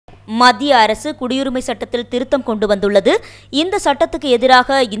மத்திய அரசு குடியுரிமை சட்டத்தில் திருத்தம் கொண்டு வந்துள்ளது. இந்த சட்டத்துக்கு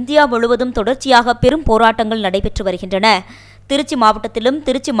எதிராக இந்தியா முழுவதும் தொடர்ச்சியாக பெரும் போராட்டங்கள் நடைபெற்று வருகின்றன. திருச்சி மாவட்டத்திலும்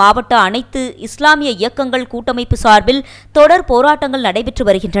திருச்சி மாவட்ட அனைத்து இஸ்லாமிய இயக்கங்கள் கூட்டமைப்பு சார்பில் தொடர் போராட்டங்கள் நடைபெற்று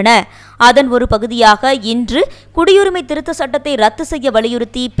வருகின்றன. அதன் ஒரு பகுதியாக இன்று குடியுரிமை திருத்த சட்டத்தை ரத்து செய்ய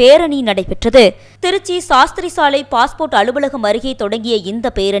வலியுறுத்தி பேரணி நடைபெற்றது. திருச்சி சாஸ்திரி சாலை பாஸ்போர்ட் அலுவலகம் அருகே தொடங்கிய இந்த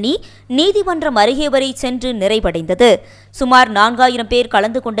பேரணி நீதிமன்றம் அருகே வரை சென்று நிறைவடைந்தது. சுமார் 4000 பேர்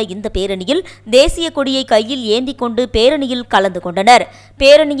கலந்து கொண்ட இந்த பேரணியில் தேசிய கொடியை கையில் ஏந்தி கொண்டு பேரணியில் கலந்து கொண்டனர்.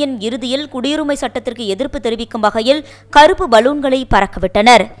 பேரணியின் இறுதியில் குடியுரிமை சட்டத்திற்கு எதிர்ப்பு தெரிவிக்கும் வகையில் கருப்பு பலூன்களை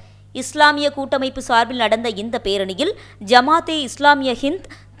பறக்கவிட்டனர். இஸ்லாமிய கூட்டமைப்பு சார்பில் நடந்த இந்த பேரணியில் ஜமாத்தே இஸ்லாமிய ஹிந்த்,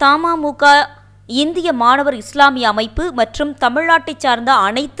 தமுக, இந்திய மாணவர் இஸ்லாமிய அமைப்பு மற்றும் தமிழ்நாட்டைச் சார்ந்த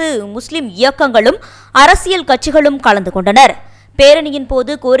அனைத்து முஸ்லிம் இயக்கங்களும் அரசியல் கட்சிகளும் கலந்து கொண்டனர். பேரணியின்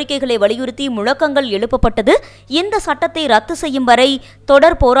போது கோரிக்கைகளை வலியுறுத்தி முழக்கங்கள் எழுப்பப்பட்டது. இந்த சட்டத்தை ரத்து செய்யும் வரை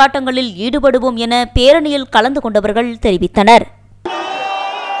தொடர் போராட்டங்களில் ஈடுபடுவோம் என பேரணியில் கலந்து கொண்டவர்கள் தெரிவித்தனர்.